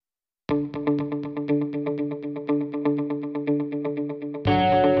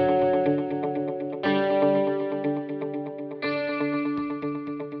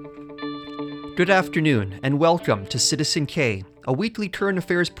Good afternoon, and welcome to Citizen K, a weekly current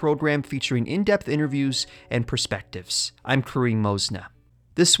affairs program featuring in-depth interviews and perspectives. I'm Kareem Mosna.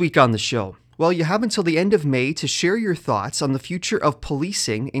 This week on the show, well, you have until the end of May to share your thoughts on the future of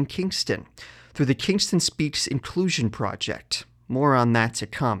policing in Kingston through the Kingston Speaks Inclusion Project. More on that to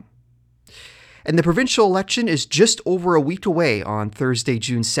come. And the provincial election is just over a week away on Thursday,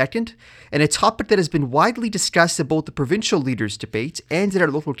 June 2nd, and a topic that has been widely discussed at both the provincial leaders' debate and at our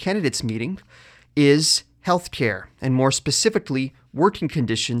local candidates' meeting is healthcare, and more specifically, working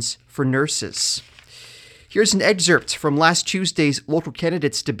conditions for nurses. Here's an excerpt from last Tuesday's local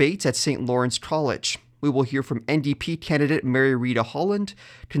candidates' debate at St. Lawrence College. We will hear from NDP candidate Mary Rita Holland,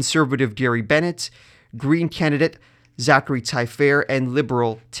 Conservative Gary Bennett, Green candidate Zachary Taillefer, and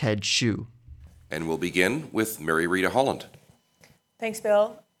Liberal Ted Hsu. And we'll begin with Mary Rita Holland. Thanks,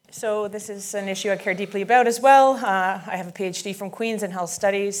 Bill. So this is an issue I care deeply about as well. I have a PhD from Queen's in health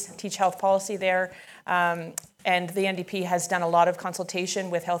studies, teach health policy there, and the NDP has done a lot of consultation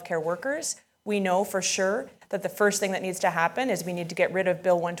with healthcare workers. We know for sure that the first thing that needs to happen is we need to get rid of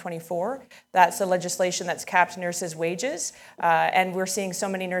Bill 124. That's the legislation that's capped nurses' wages, and we're seeing so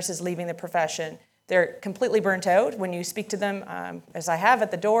many nurses leaving the profession. They're completely burnt out. When you speak to them, as I have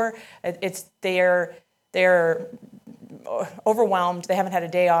at the door, they're overwhelmed. They haven't had a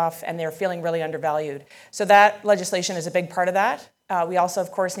day off, and they're feeling really undervalued. So that legislation is a big part of that. We also,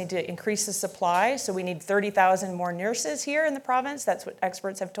 of course, need to increase the supply. So we need 30,000 more nurses here in the province. That's what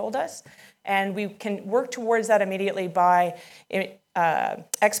experts have told us. And we can work towards that immediately by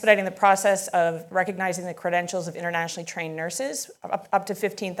expediting the process of recognizing the credentials of internationally trained nurses. Up to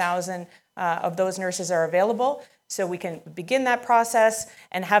 15,000 of those nurses are available. So we can begin that process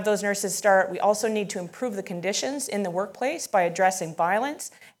and have those nurses start. We also need to improve the conditions in the workplace by addressing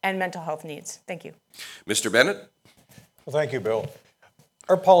violence and mental health needs. Thank you. Mr. Bennett? Well, thank you, Bill.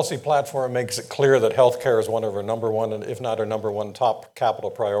 Our policy platform makes it clear that healthcare is one of our number one, and if not our number one, top capital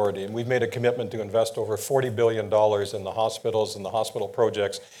priority. And we've made a commitment to invest over $40 billion in the hospitals and the hospital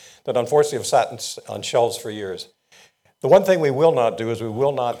projects that unfortunately have sat on shelves for years. The one thing we will not do is we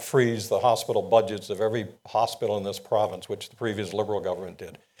will not freeze the hospital budgets of every hospital in this province, which the previous Liberal government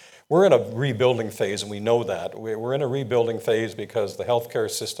did. We're in a rebuilding phase, and we know that. We're in a rebuilding phase because the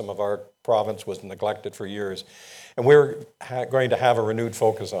healthcare system of our province was neglected for years. And we're going to have a renewed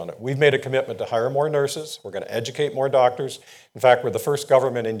focus on it. We've made a commitment to hire more nurses. We're going to educate more doctors. In fact, we're the first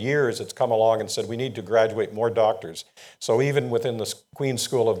government in years that's come along and said we need to graduate more doctors. So even within the Queen's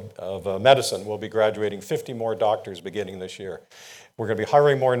School of Medicine, we'll be graduating 50 more doctors beginning this year. We're going to be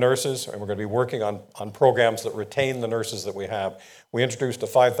hiring more nurses, and we're going to be working on programs that retain the nurses that we have. We introduced a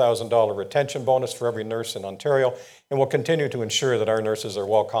 $5,000 retention bonus for every nurse in Ontario, and we'll continue to ensure that our nurses are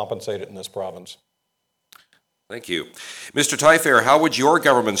well compensated in this province. Thank you. Mr. Taillefer, how would your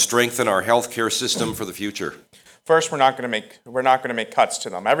government strengthen our healthcare system for the future? First, we're not going to make cuts to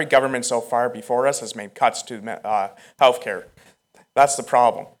them. Every government so far before us has made cuts to healthcare. That's the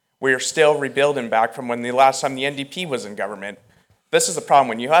problem. We are still rebuilding back from when the last time the NDP was in government. This is the problem.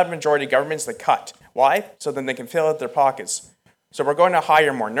 When you have majority governments, they cut. Why? So then they can fill out their pockets. So we're going to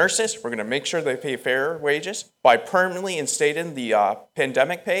hire more nurses. We're going to make sure they pay fair wages by permanently instating the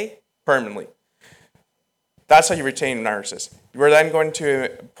pandemic pay permanently. That's how you retain nurses. We're then going to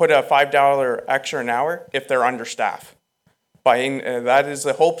put a $5 extra an hour if they're understaffed. That is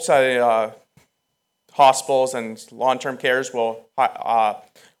the hopes that hospitals and long-term cares will not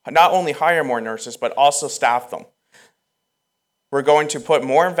only hire more nurses, but also staff them. We're going to put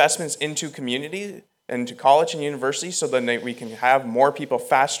more investments into community, into college and university, so that we can have more people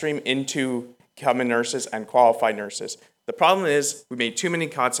fast stream into becoming nurses and qualified nurses. The problem is we made too many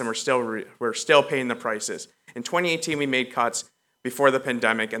cuts and we're still paying the prices. In 2018, we made cuts before the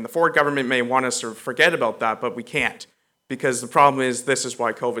pandemic, and the Ford government may want us to forget about that, but we can't, because the problem is this is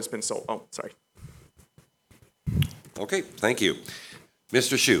why COVID's been so. Oh, sorry. Okay, thank you,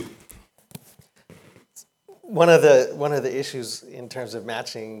 Mr. Hsu. One of the issues in terms of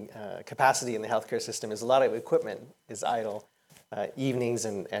matching capacity in the healthcare system is a lot of equipment is idle evenings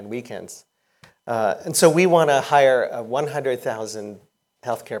and weekends. And so we want to hire 100,000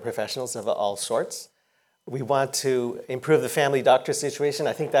 healthcare professionals of all sorts. We want to improve the family doctor situation.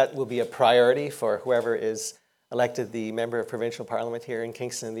 I think that will be a priority for whoever is elected the member of provincial parliament here in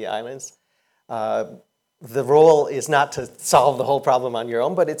Kingston and the Islands. The role is not to solve the whole problem on your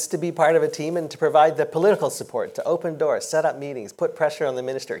own, but it's to be part of a team and to provide the political support, to open doors, set up meetings, put pressure on the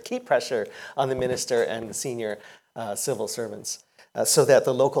minister, keep pressure on the minister and the senior civil servants so that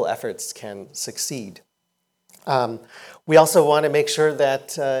the local efforts can succeed. We also want to make sure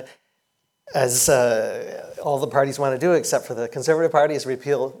that as all the parties want to do, except for the Conservative Party, is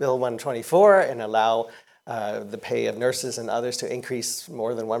repeal Bill 124 and allow the pay of nurses and others to increase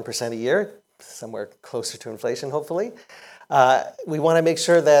more than 1% a year, somewhere closer to inflation, hopefully. We want to make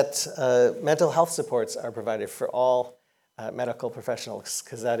sure that mental health supports are provided for all medical professionals,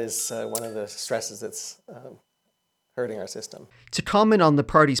 because that is one of the stresses that's hurting our system. To comment on the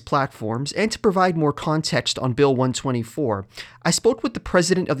party's platforms and to provide more context on Bill 124, I spoke with the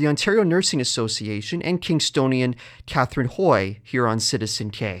president of the Ontario Nursing Association and Kingstonian Cathryn here on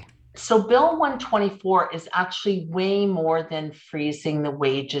Citizen K. So Bill 124 is actually way more than freezing the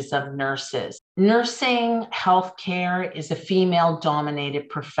wages of nurses. Nursing healthcare is a female-dominated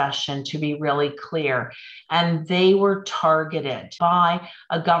profession, to be really clear, and they were targeted by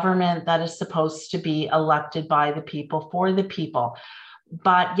a government that is supposed to be elected by the people for the people.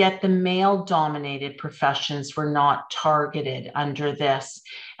 But yet the male-dominated professions were not targeted under this.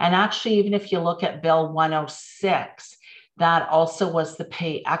 And actually, even if you look at Bill 106, that also was the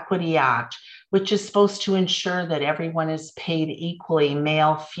Pay Equity Act, which is supposed to ensure that everyone is paid equally,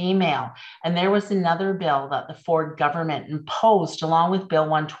 male, female. And there was another bill that the Ford government imposed along with Bill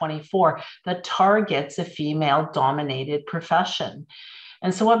 124 that targets a female-dominated profession.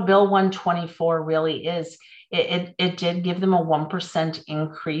 And so what Bill 124 really is, it did give them a 1%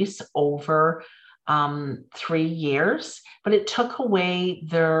 increase over 3 years, but it took away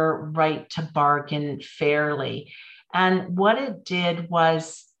their right to bargain fairly. And what it did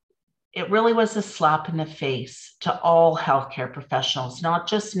was, it really was a slap in the face to all healthcare professionals, not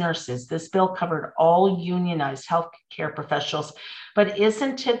just nurses. This bill covered all unionized healthcare professionals, but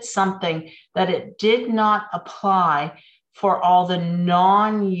isn't it something that it did not apply for all the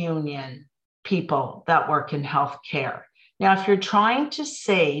non-union people that work in healthcare? Now, if you're trying to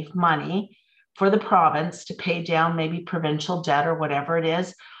save money for the province to pay down maybe provincial debt or whatever it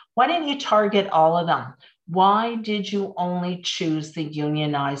is, why didn't you target all of them? Why did you only choose the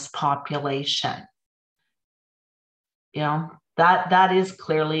unionized population? You know, that is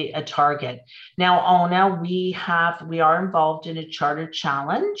clearly a target. Now, we are involved in a charter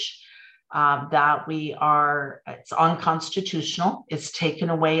challenge that it's unconstitutional. It's taken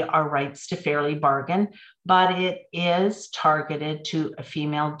away our rights to fairly bargain, but it is targeted to a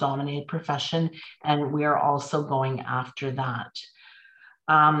female-dominated profession, and we are also going after that.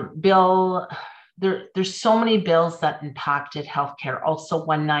 There's so many bills that impacted healthcare, also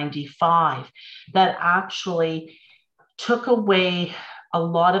 195, that actually took away a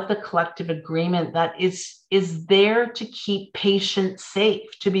lot of the collective agreement that is there to keep patients safe,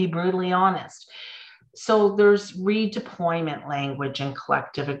 to be brutally honest. So there's redeployment language in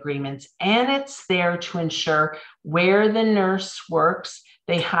collective agreements, and it's there to ensure where the nurse works,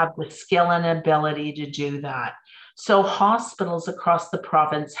 they have the skill and ability to do that. So hospitals across the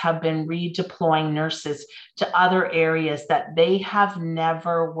province have been redeploying nurses to other areas that they have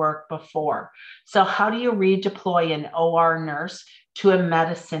never worked before. So how do you redeploy an OR nurse to a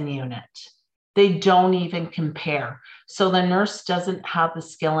medicine unit? They don't even compare. So the nurse doesn't have the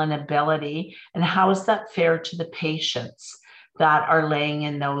skill and ability. And how is that fair to the patients that are laying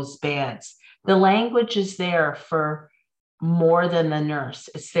in those beds? The language is there for more than the nurse.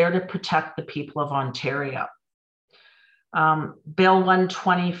 It's there to protect the people of Ontario. Bill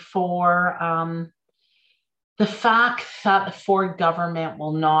 124, the fact that the Ford government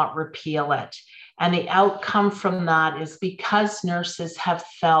will not repeal it, and the outcome from that is because nurses have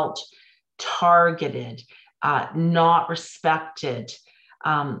felt targeted, not respected.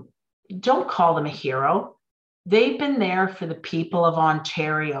 Don't call them a hero. They've been there for the people of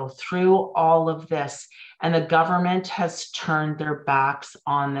Ontario through all of this, and the government has turned their backs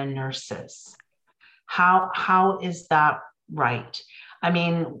on the nurses. How is that right? I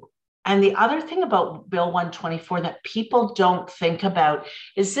mean, and the other thing about Bill 124 that people don't think about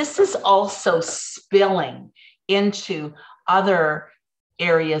is this is also spilling into other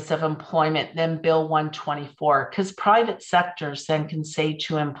areas of employment than Bill 124, because private sectors then can say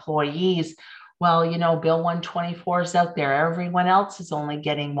to employees, well, you know, Bill 124 is out there. Everyone else is only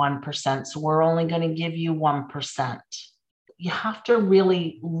getting 1%, so we're only going to give you 1%. You have to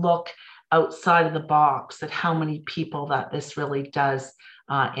really look outside of the box at how many people that this really does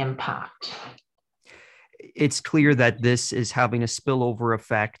impact. It's clear that this is having a spillover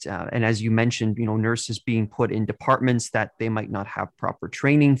effect. And as you mentioned, you know, nurses being put in departments that they might not have proper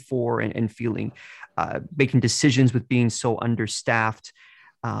training for and feeling, making decisions with being so understaffed.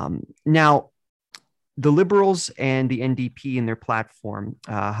 Now, the Liberals and the NDP in their platform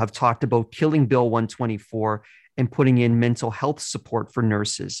have talked about killing Bill 124 and putting in mental health support for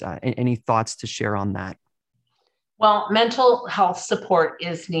nurses. Any thoughts to share on that? Well, mental health support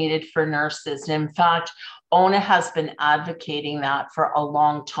is needed for nurses. In fact, ONA has been advocating that for a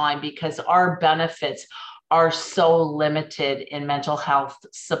long time because our benefits are so limited in mental health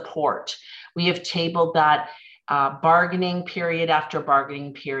support. We have tabled that bargaining period after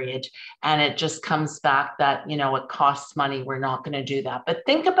bargaining period, and it just comes back that, it costs money. We're not going to do that. But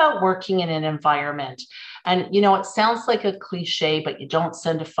think about working in an environment, and, it sounds like a cliche, but you don't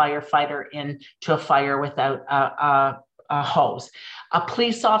send a firefighter into a fire without a hose. A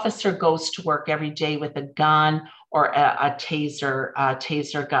police officer goes to work every day with a gun or a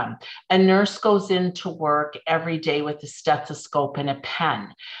taser gun. A nurse goes into work every day with a stethoscope and a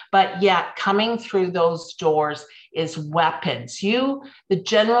pen. But yet coming through those doors is weapons. The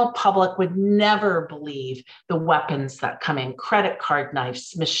general public would never believe the weapons that come in: credit card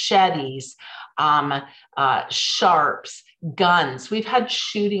knives, machetes, sharps, guns. We've had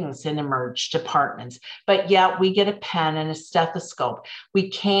shootings in emerged departments, but yet we get a pen and a stethoscope. We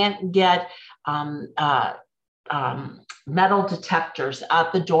can't get metal detectors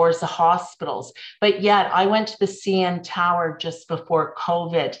at the doors of hospitals. But yet I went to the CN Tower just before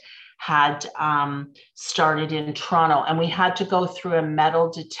COVID had started in Toronto, and we had to go through a metal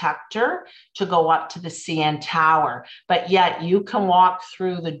detector to go up to the CN Tower. But yet you can walk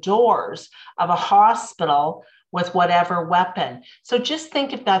through the doors of a hospital with whatever weapon. So just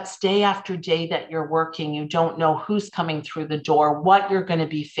think, if that's day after day that you're working, you don't know who's coming through the door, what you're going to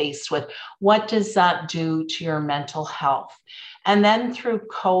be faced with. What does that do to your mental health? And then through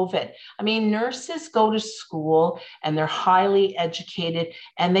COVID, nurses go to school and they're highly educated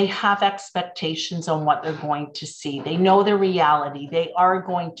and they have expectations on what they're going to see. They know their reality. They are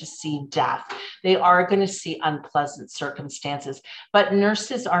going to see death. They are going to see unpleasant circumstances. But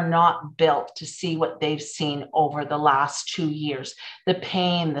nurses are not built to see what they've seen over the last 2 years, the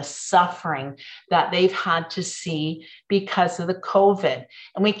pain, the suffering that they've had to see because of the COVID.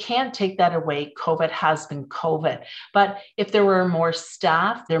 And we can't take that away. COVID has been COVID. But if there were more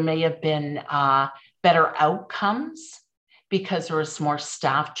staff, there may have been better outcomes because there was more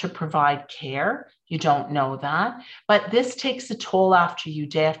staff to provide care. You don't know that. But this takes a toll after you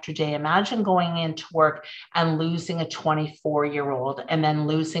day after day. Imagine going into work and losing a 24-year-old and then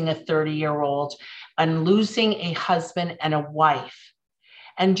losing a 30-year-old and losing a husband and a wife.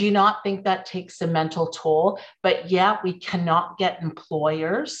 And do you not think that takes a mental toll? But yeah, we cannot get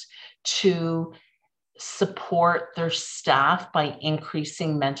employers to support their staff by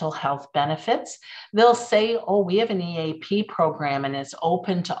increasing mental health benefits. They'll say, oh, we have an EAP program and it's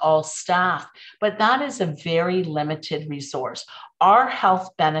open to all staff, but that is a very limited resource. Our health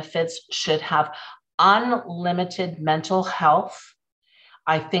benefits should have unlimited mental health.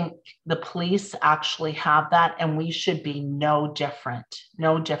 I think the police actually have that, and we should be no different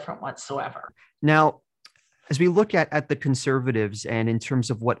whatsoever. Now, as we look at the Conservatives and in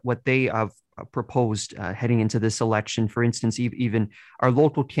terms of what they have proposed heading into this election, for instance, even our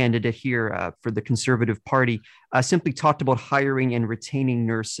local candidate here for the Conservative Party simply talked about hiring and retaining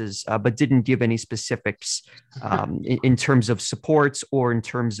nurses, but didn't give any specifics in terms of supports or in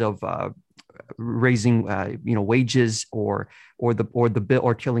terms of raising wages or the bill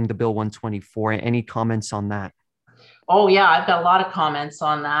or killing the Bill 124. Any comments on that? Oh yeah, I've got a lot of comments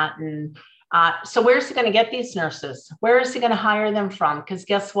on that. And so where's he going to get these nurses? Where is he going to hire them from? Because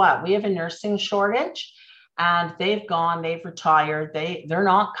guess what? We have a nursing shortage, and they've retired. They're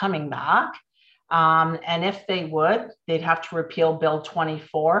not coming back. And if they would, they'd have to repeal Bill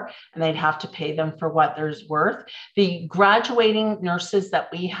 24, and they'd have to pay them for what they're worth. The graduating nurses that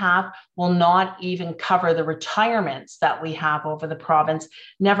we have will not even cover the retirements that we have over the province,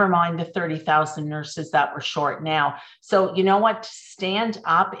 never mind the 30,000 nurses that we're short now. So you know what? To stand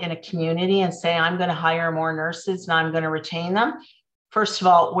up in a community and say, I'm going to hire more nurses and I'm going to retain them. First of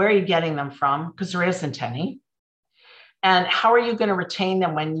all, where are you getting them from? Because there isn't any. And how are you going to retain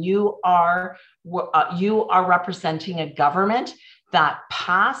them when you are representing a government that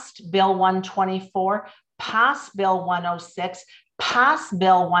passed Bill 124, passed Bill 106, passed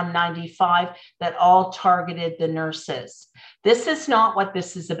Bill 195 that all targeted the nurses? This is not what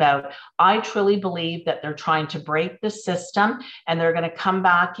this is about. I truly believe that they're trying to break the system, and they're going to come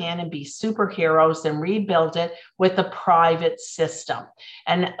back in and be superheroes and rebuild it with a private system.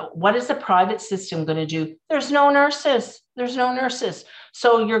 And what is the private system going to do? There's no nurses. There's no nurses.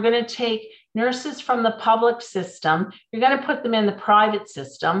 So you're going to take nurses from the public system, you're going to put them in the private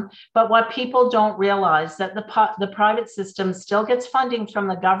system. But what people don't realize that the private system still gets funding from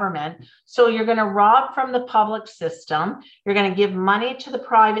the government. So you're going to rob from the public system. You're going to give money to the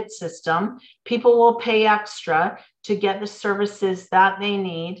private system. People will pay extra to get the services that they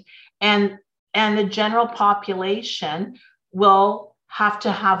need. And And the general population will have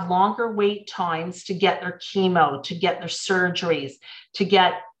to have longer wait times to get their chemo, to get their surgeries, to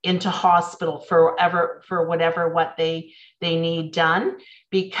get into hospital for what they need done,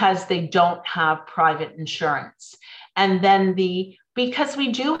 because they don't have private insurance. And then because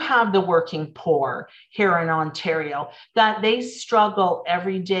we do have the working poor here in Ontario, that they struggle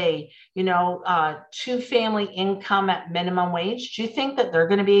every day, 2-family income at minimum wage. Do you think that they're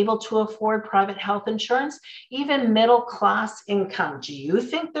going to be able to afford private health insurance? Even middle class income, do you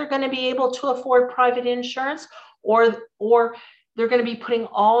think they're going to be able to afford private insurance? Or they're going to be putting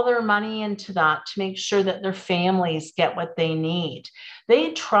all their money into that to make sure that their families get what they need.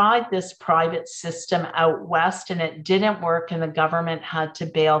 They tried this private system out west and it didn't work, and the government had to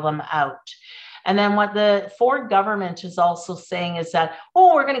bail them out. And then what the Ford government is also saying is that,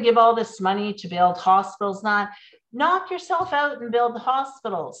 we're going to give all this money to build hospitals. Not knock yourself out and build the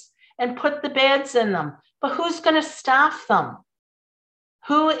hospitals and put the beds in them. But who's going to staff them?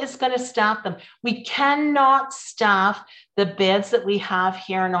 Who is going to staff them? We cannot staff the beds that we have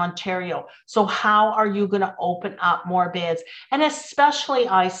here in Ontario. So how are you going to open up more beds, and especially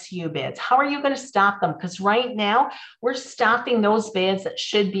ICU beds? How are you going to staff them? Because right now we're staffing those beds that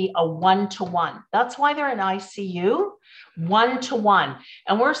should be a 1-to-1. That's why they're in ICU, 1-to-1.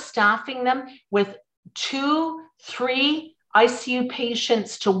 And we're staffing them with 2-3 ICU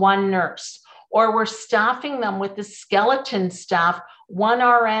patients to 1 nurse. Or we're staffing them with the skeleton staff, 1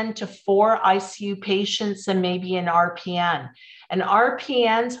 RN to 4 ICU patients and maybe an RPN. And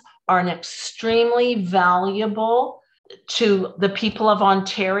RPNs are an extremely valuable to the people of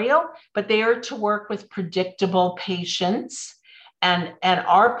Ontario, but they are to work with predictable patients. And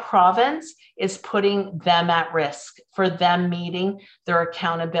our province is putting them at risk for them meeting their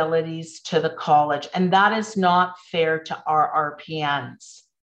accountabilities to the college. And that is not fair to our RPNs.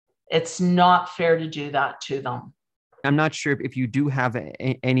 It's not fair to do that to them. I'm not sure if you do have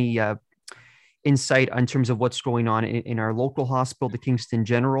any insight in terms of what's going on in our local hospital, the Kingston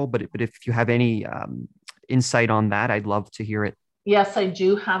General, but if you have any insight on that, I'd love to hear it. Yes, I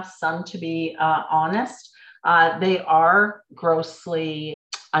do have some, to be honest. They are grossly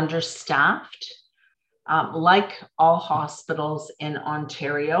understaffed, like all hospitals in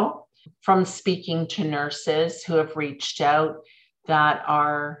Ontario. From speaking to nurses who have reached out that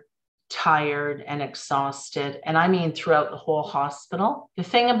are tired and exhausted, and I mean throughout the whole hospital. The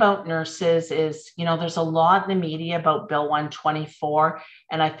thing about nurses is, there's a lot in the media about Bill 124,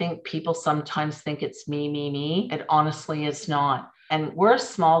 and I think people sometimes think it's me. It honestly is not. And we're a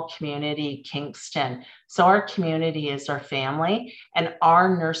small community, Kingston, so our community is our family, and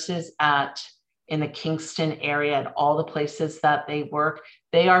our nurses in the Kingston area, at all the places that they work,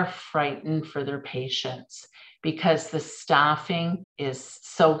 they are frightened for their patients, because the staffing is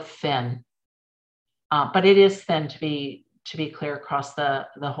so thin. But it is thin, to be clear, across the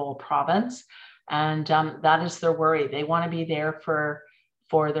whole province. And that is their worry. They want to be there for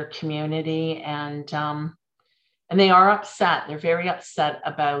their community. And they are upset. They're very upset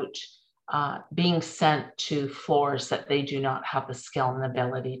about being sent to floors that they do not have the skill and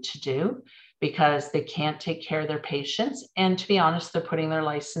ability to do, because they can't take care of their patients. And to be honest, they're putting their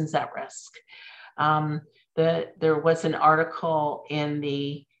license at risk. There was an article in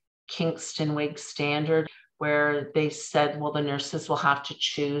the Kingston Wig Standard where they said, well, the nurses will have to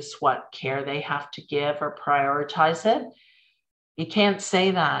choose what care they have to give or prioritize it. You can't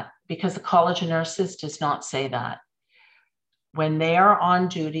say that, because the College of Nurses does not say that. When they are on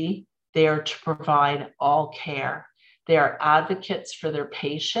duty, they are to provide all care. They are advocates for their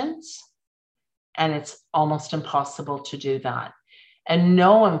patients, and it's almost impossible to do that. And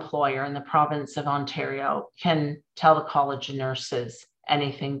no employer in the province of Ontario can tell the College of Nurses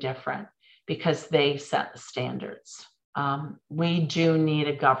anything different, because they set the standards. We do need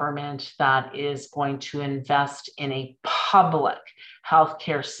a government that is going to invest in a public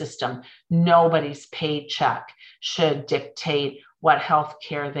healthcare system. Nobody's paycheck should dictate what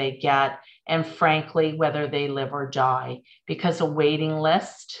healthcare they get, and frankly, whether they live or die, because a waiting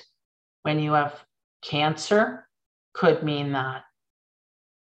list when you have cancer could mean that.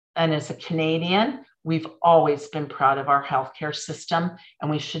 And as a Canadian, we've always been proud of our healthcare system, and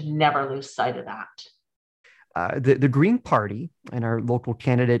we should never lose sight of that. The Green Party and our local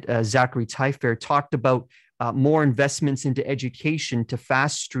candidate, Zachary Tyfair, talked about more investments into education to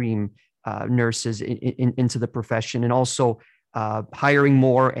fast stream nurses into the profession, and also hiring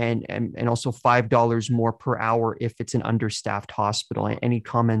more and also $5 more per hour if it's an understaffed hospital. Any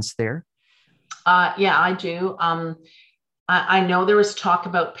comments there? Yeah, I do. I know there was talk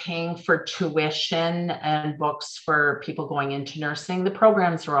about paying for tuition and books for people going into nursing. The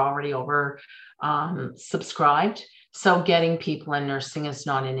programs are already over subscribed. So getting people in nursing is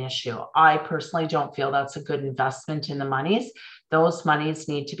not an issue. I personally don't feel that's a good investment in the monies. Those monies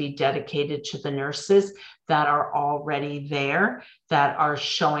need to be dedicated to the nurses that are already there, that are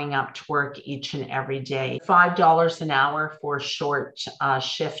showing up to work each and every day. $5 an hour for short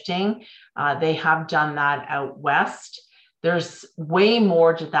shifting. They have done that out west. There's way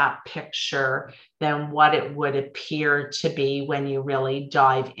more to that picture than what it would appear to be when you really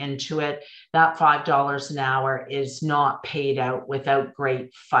dive into it. That $5 an hour is not paid out without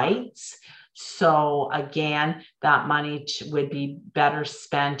great fights. So again, that money would be better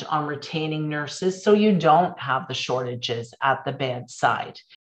spent on retaining nurses so you don't have the shortages at the bedside.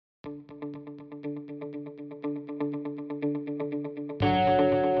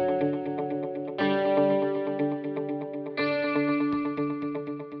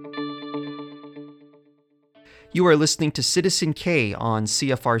 You are listening to Citizen K on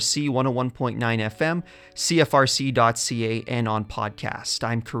CFRC 101.9 FM, CFRC.ca, and on podcast.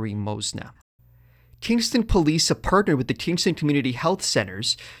 I'm Kareem Mosna. Kingston Police have partnered with the Kingston Community Health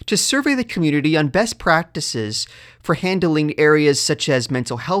Centres to survey the community on best practices for handling areas such as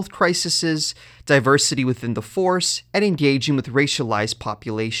mental health crises, diversity within the force, and engaging with racialized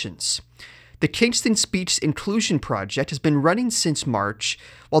populations. The Kingston Speaks Inclusion Project has been running since March,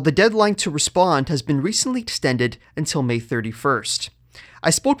 while the deadline to respond has been recently extended until May 31st.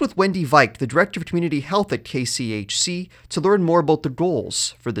 I spoke with Wendy Vuyk, the Director of Community Health at KCHC, to learn more about the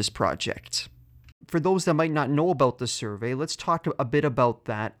goals for this project. For those that might not know about the survey, let's talk a bit about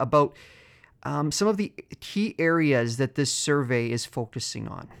that, about some of the key areas that this survey is focusing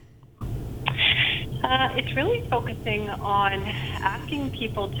on. It's really focusing on asking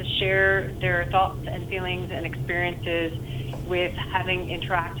people to share their thoughts and feelings and experiences with having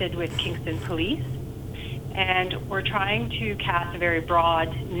interacted with Kingston Police. And we're trying to cast a very broad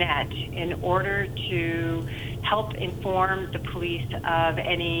net in order to help inform the police of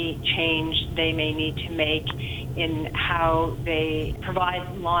any change they may need to make in how they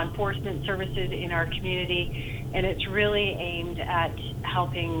provide law enforcement services in our community. And it's really aimed at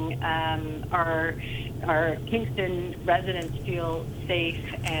helping our Kingston residents feel safe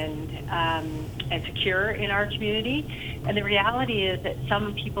and secure in our community. And the reality is that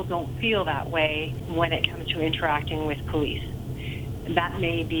some people don't feel that way when it comes to interacting with police. That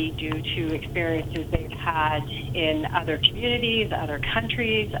may be due to experiences they've had in other communities, other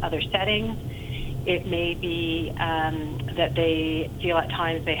countries, other settings. It may be that they feel at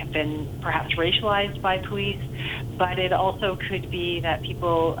times they have been perhaps racialized by police, but it also could be that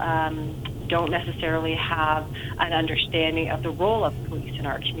people don't necessarily have an understanding of the role of police in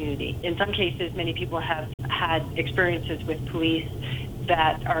our community. In some cases, many people have had experiences with police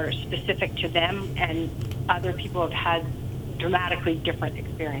that are specific to them, and other people have had dramatically different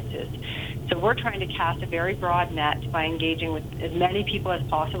experiences. So we're trying to cast a very broad net by engaging with as many people as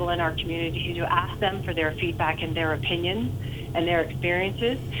possible in our community to ask them for their feedback and their opinions and their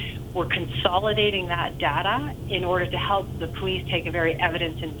experiences. We're consolidating that data in order to help the police take a very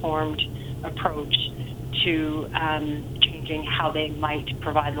evidence-informed approach to changing how they might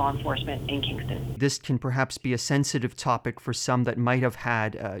provide law enforcement in Kingston. This can perhaps be a sensitive topic for some that might have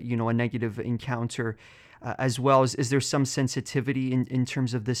had, a negative encounter as well. Is there some sensitivity in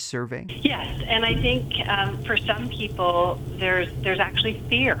terms of this survey? Yes, and I think for some people there's actually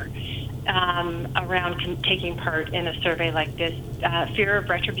fear around taking part in a survey like this, fear of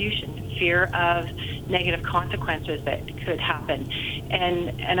retribution, fear of negative consequences that could happen.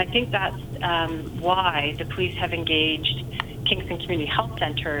 And I think that's why the police have engaged Kingston Community Health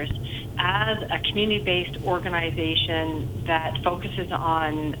Centres as a community-based organization that focuses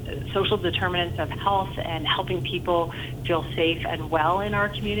on social determinants of health and helping people feel safe and well in our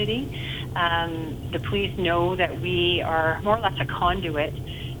community. The police know that we are more or less a conduit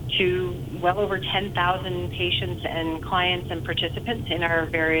to well over 10,000 patients and clients and participants in our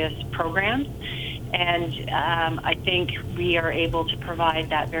various programs. And I think we are able to provide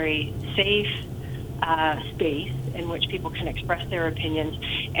that very safe space in which people can express their opinions.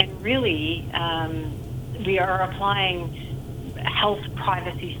 And really, we are applying health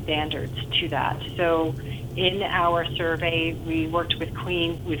privacy standards to that. So in our survey, we worked with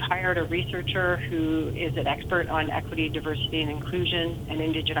Queen. We've hired a researcher who is an expert on equity, diversity, and inclusion and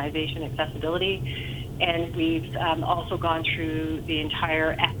indigenization accessibility. And we've also gone through the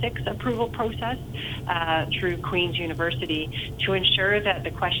entire ethics approval process through Queen's University to ensure that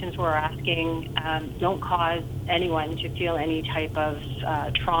the questions we're asking don't cause anyone to feel any type of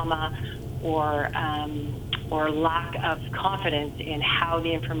trauma or or lack of confidence in how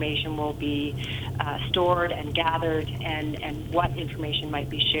the information will be stored and gathered, and what information might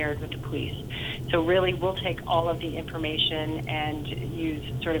be shared with the police. So really, we'll take all of the information and use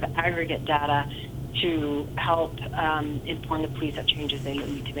sort of aggregate data to help inform the police of changes they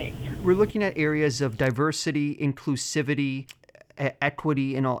need to make. We're looking at areas of diversity, inclusivity,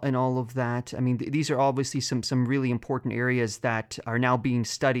 equity, and all of that. I mean, these are obviously some really important areas that are now being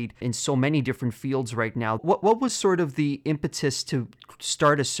studied in so many different fields right now. What was sort of the impetus to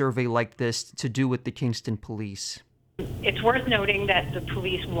start a survey like this to do with the Kingston Police? It's worth noting that the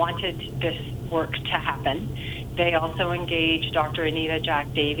police wanted this work to happen. They also engaged Dr. Anita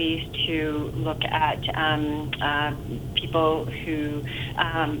Jack Davies to look at people who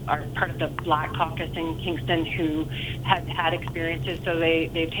are part of the Black Caucus in Kingston who have had experiences. So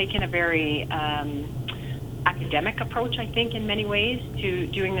they've taken a very academic approach, I think, in many ways to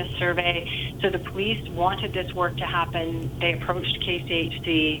doing this survey. So the police wanted this work to happen. They approached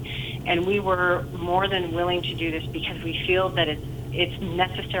KCHC, and we were more than willing to do this because we feel that it's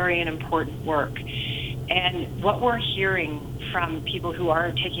necessary and important work. And what we're hearing from people who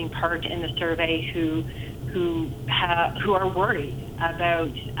are taking part in the survey who are worried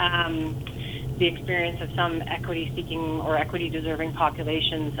about the experience of some equity-seeking or equity-deserving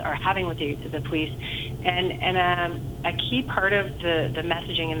populations are having with the police. And a key part of the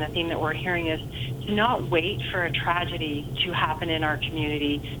messaging and the theme that we're hearing is to not wait for a tragedy to happen in our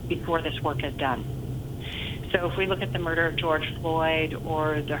community before this work is done. So if we look at the murder of George Floyd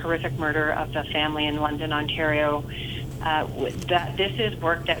or the horrific murder of the family in London, Ontario, this is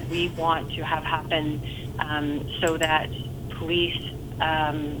work that we want to have happen so that police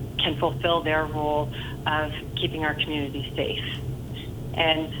can fulfill their role of keeping our community safe.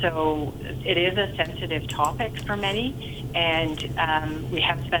 And so it is a sensitive topic for many, and we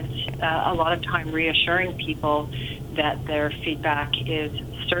have spent a lot of time reassuring people that their feedback is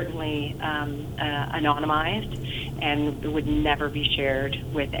certainly anonymized and would never be shared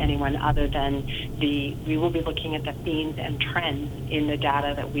with anyone other than we will be looking at the themes and trends in the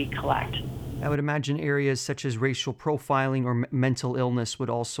data that we collect. I would imagine areas such as racial profiling or mental illness would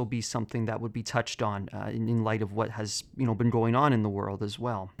also be something that would be touched on in light of what has been going on in the world as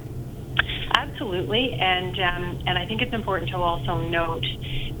well. Absolutely, and I think it's important to also note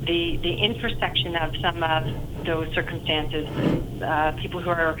the intersection of some of those circumstances. People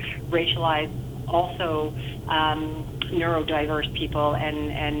who are racialized, also neurodiverse people,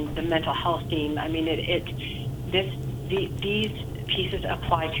 and the mental health theme. I mean, these pieces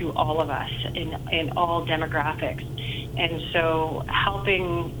apply to all of us in all demographics. And so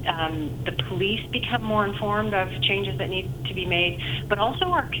helping the police become more informed of changes that need to be made, but also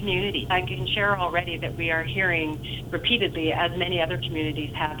our community. I can share already that we are hearing repeatedly, as many other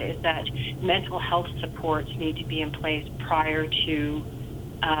communities have, is that mental health supports need to be in place prior to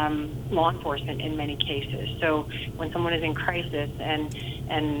law enforcement in many cases. So when someone is in crisis and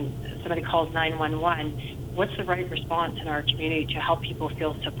somebody calls 911, what's the right response in our community to help people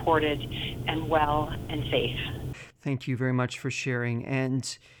feel supported and well and safe? Thank you very much for sharing.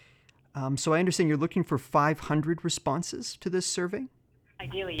 And so I understand you're looking for 500 responses to this survey?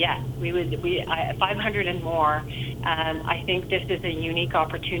 Ideally, yes. 500 and more. I think this is a unique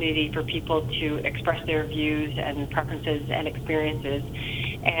opportunity for people to express their views and preferences and experiences.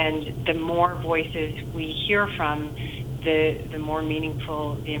 And the more voices we hear from, the more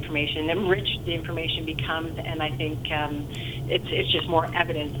meaningful the information, the rich the information becomes, and I think it's just more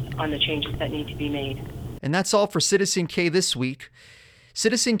evidence on the changes that need to be made. And that's all for Citizen K this week.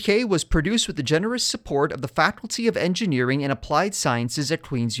 Citizen K was produced with the generous support of the Faculty of Engineering and Applied Sciences at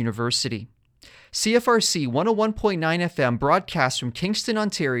Queen's University. CFRC 101.9 FM broadcasts from Kingston,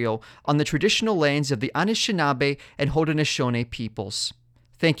 Ontario, on the traditional lands of the Anishinaabe and Haudenosaunee peoples.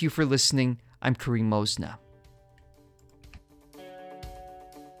 Thank you for listening. I'm Kareem Mosna.